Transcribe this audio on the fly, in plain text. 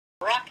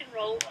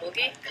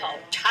boogie called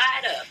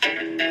Tied Up.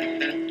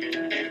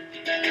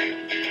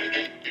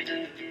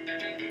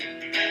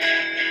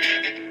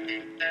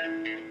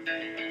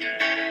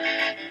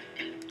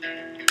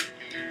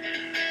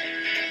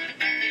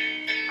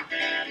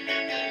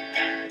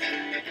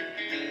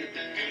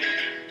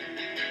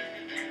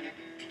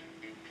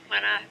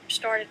 When I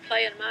started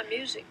playing my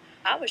music,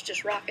 I was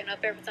just rocking up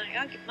everything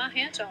I get my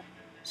hands on.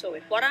 So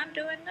if what I'm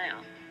doing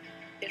now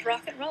is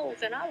rock and roll,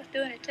 then I was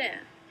doing it then.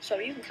 So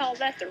you can call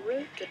that the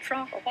root, the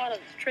trunk, or what of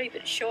the tree,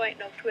 but it sure ain't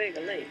no twig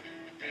or leaf.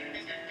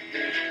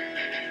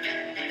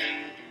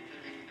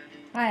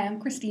 Hi, I'm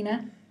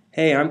Christina.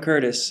 Hey, I'm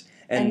Curtis,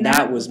 and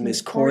that was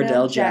Miss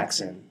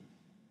CordellJackson.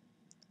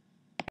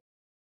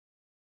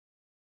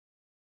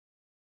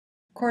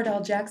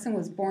 CordellJackson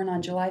was born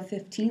on July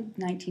 15,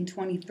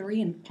 1923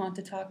 in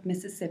Pontotoc,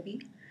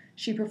 Mississippi.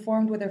 She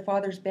performed with her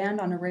father's band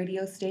on a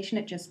radio station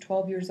at just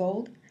 12 years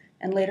old,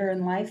 and later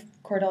in life,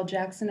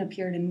 CordellJackson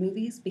appeared in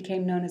movies,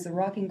 became known as a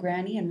rockin'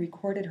 granny, and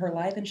recorded her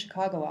Live in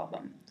Chicago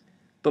album.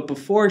 But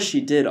before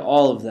she did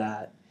all of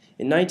that,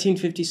 in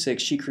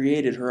 1956 she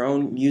created her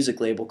own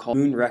music label called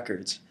Moon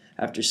Records,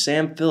 after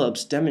Sam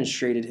Phillips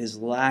demonstrated his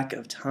lack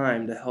of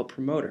time to help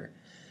promote her.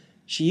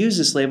 She used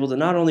this label to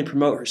not only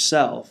promote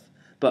herself,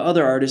 but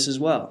other artists as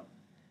well.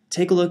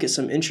 Take a look at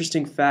some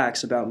interesting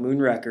facts about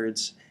Moon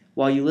Records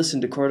while you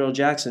listen to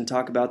CordellJackson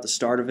talk about the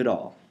start of it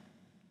all.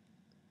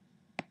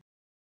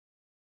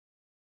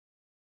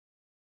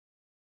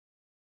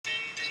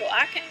 So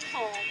I came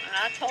home and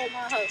I told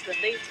my husband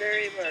these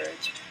very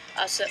words.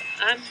 I said,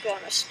 I'm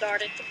going to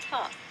start at the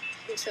top.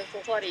 He said,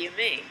 well, what do you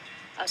mean?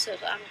 I said,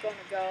 I'm going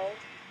to go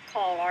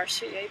call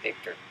RCA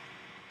Victor.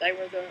 They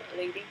were the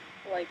leading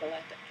label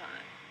at that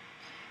time.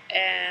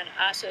 And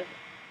I said,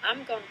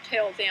 I'm going to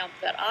tell them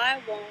that I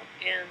want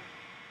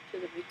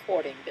into the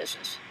recording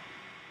business.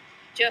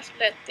 Just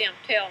let them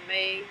tell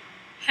me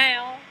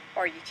how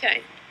or you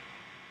can't.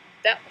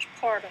 That was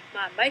part of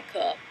my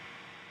makeup.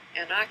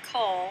 And I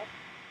called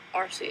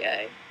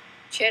RCA.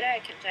 Chet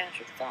Atkins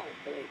answered the phone,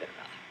 believe it or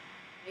not.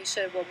 And he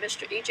said, well,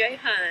 Mr. E.J.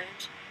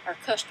 Hines, our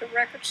custom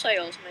record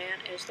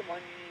salesman, is the one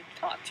you need to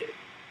talk to.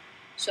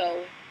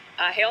 So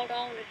I held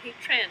on and he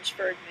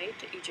transferred me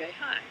to E.J.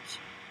 Hines.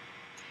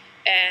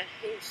 And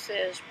he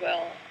says,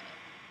 well,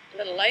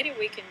 little lady,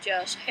 we can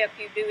just help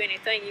you do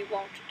anything you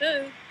want to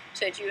do.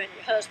 Said you and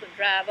your husband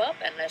drive up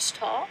and let's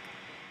talk,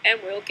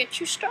 and we'll get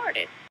you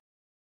started.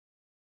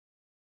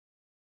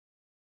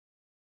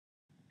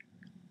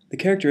 The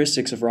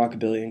characteristics of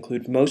rockabilly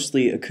include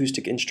mostly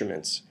acoustic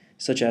instruments,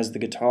 such as the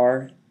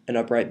guitar and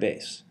upright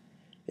bass.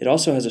 It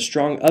also has a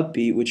strong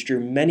upbeat which drew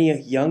many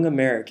young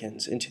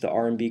Americans into the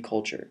R&B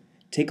culture.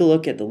 Take a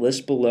look at the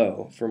list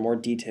below for more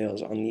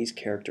details on these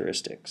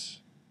characteristics.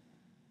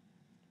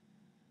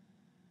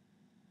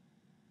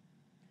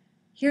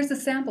 Here's a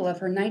sample of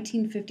her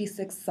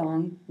 1956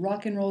 song,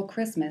 Rock and Roll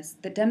Christmas,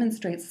 that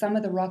demonstrates some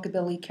of the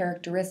rockabilly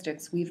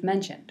characteristics we've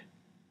mentioned.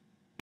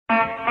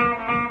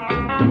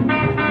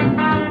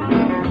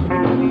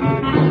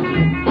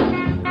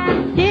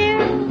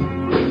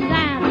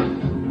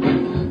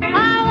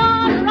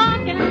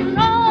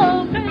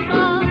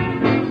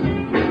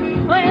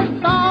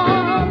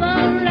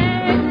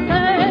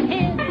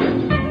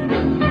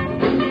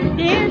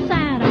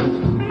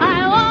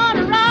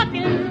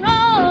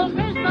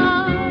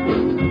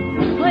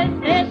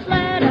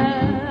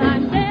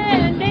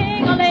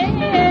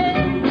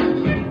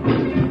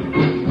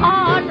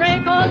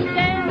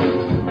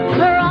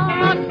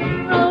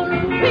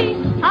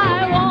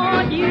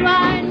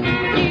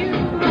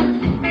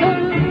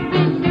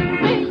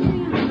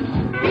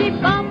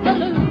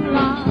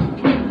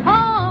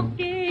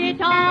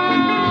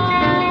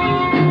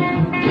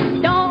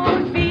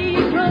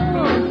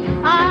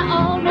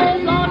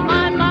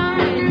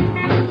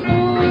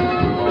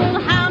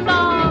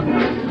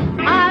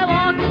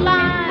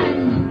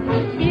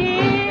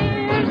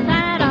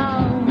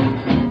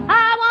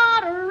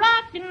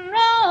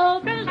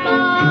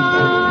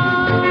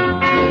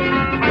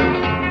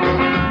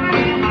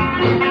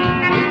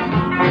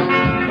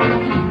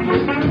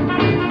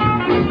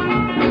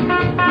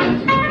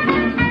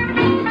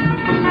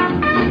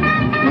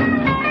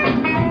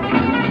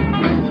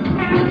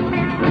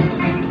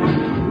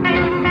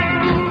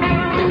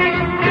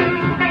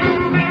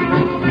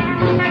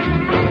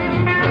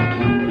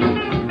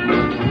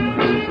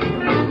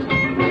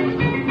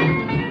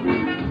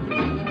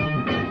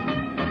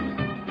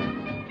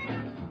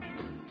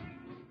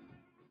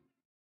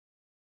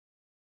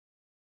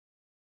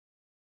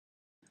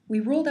 We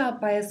ruled out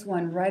Bias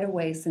 1 right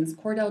away since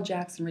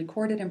CordellJackson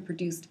recorded and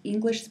produced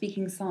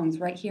English-speaking songs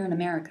right here in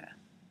America.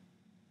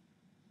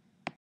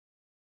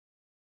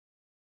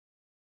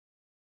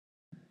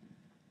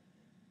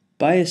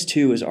 Bias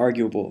 2 is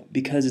arguable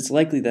because it's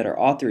likely that our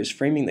author is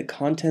framing the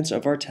contents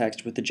of our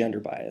text with a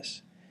gender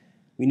bias.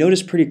 We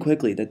noticed pretty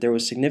quickly that there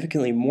was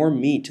significantly more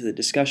meat to the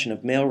discussion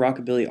of male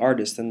rockabilly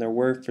artists than there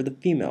were for the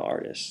female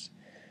artists.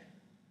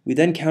 We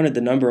then counted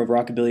the number of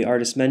rockabilly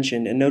artists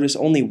mentioned and noticed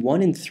only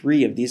 1 in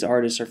 3 of these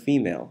artists are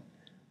female.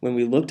 When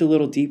we looked a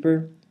little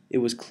deeper, it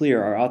was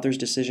clear our author's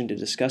decision to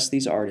discuss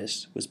these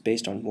artists was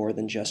based on more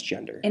than just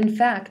gender. In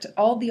fact,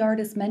 all the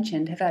artists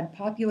mentioned have had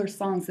popular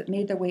songs that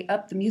made their way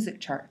up the music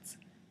charts.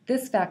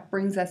 This fact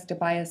brings us to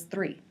bias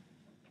 3.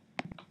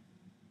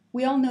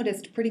 We all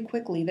noticed pretty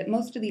quickly that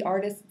most of the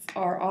artists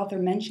our author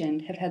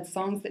mentioned have had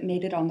songs that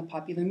made it on the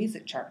popular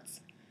music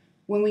charts.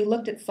 When we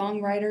looked at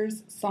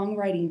songwriters,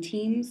 songwriting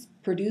teams,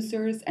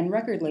 producers, and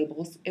record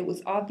labels, it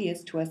was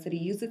obvious to us that he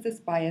uses this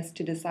bias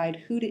to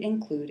decide who to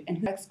include and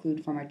who to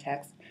exclude from our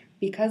text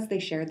because they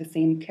share the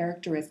same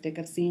characteristic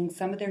of seeing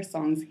some of their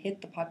songs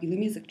hit the popular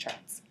music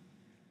charts.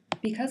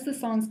 Because the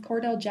songs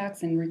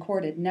CordellJackson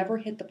recorded never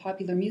hit the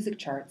popular music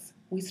charts,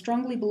 we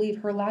strongly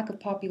believe her lack of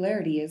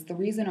popularity is the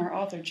reason our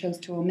author chose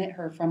to omit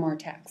her from our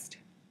text.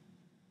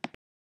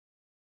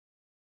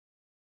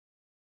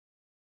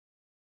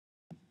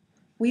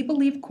 We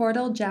believe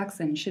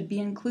CordellJackson should be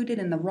included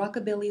in the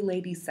Rockabilly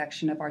Ladies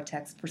section of our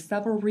text for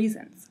several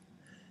reasons.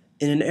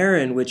 In an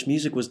era in which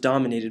music was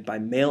dominated by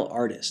male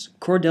artists,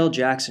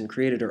 CordellJackson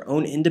created her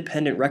own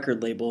independent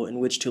record label in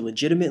which to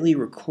legitimately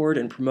record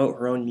and promote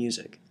her own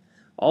music.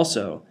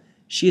 Also,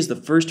 she is the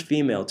first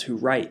female to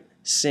write,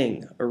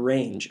 sing,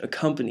 arrange,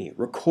 accompany,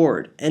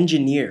 record,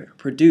 engineer,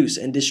 produce,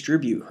 and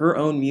distribute her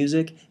own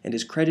music and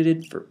is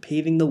credited for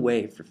paving the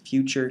way for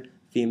future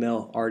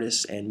female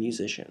artists and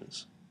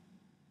musicians.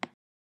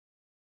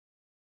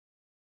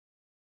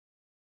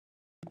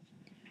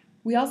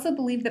 We also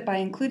believe that by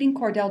including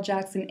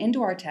CordellJackson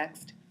into our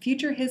text,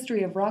 future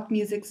history of rock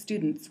music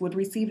students would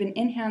receive an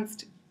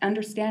enhanced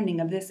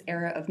understanding of this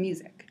era of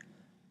music.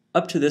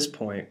 Up to this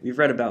point, we've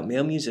read about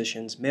male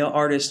musicians, male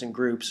artists and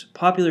groups,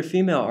 popular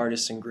female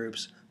artists and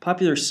groups,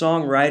 popular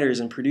songwriters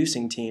and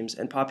producing teams,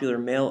 and popular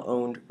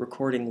male-owned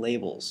recording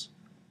labels.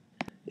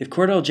 If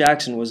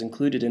CordellJackson was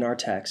included in our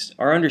text,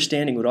 our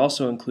understanding would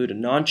also include a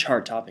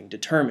non-chart-topping,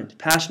 determined,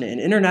 passionate,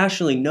 and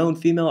internationally known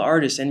female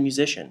artist and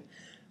musician.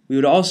 We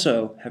would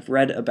also have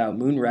read about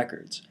Moon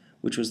Records,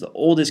 which was the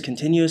oldest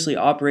continuously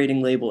operating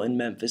label in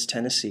Memphis,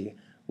 Tennessee,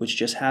 which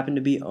just happened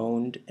to be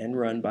owned and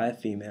run by a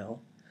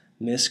female,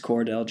 Miss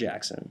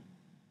CordellJackson.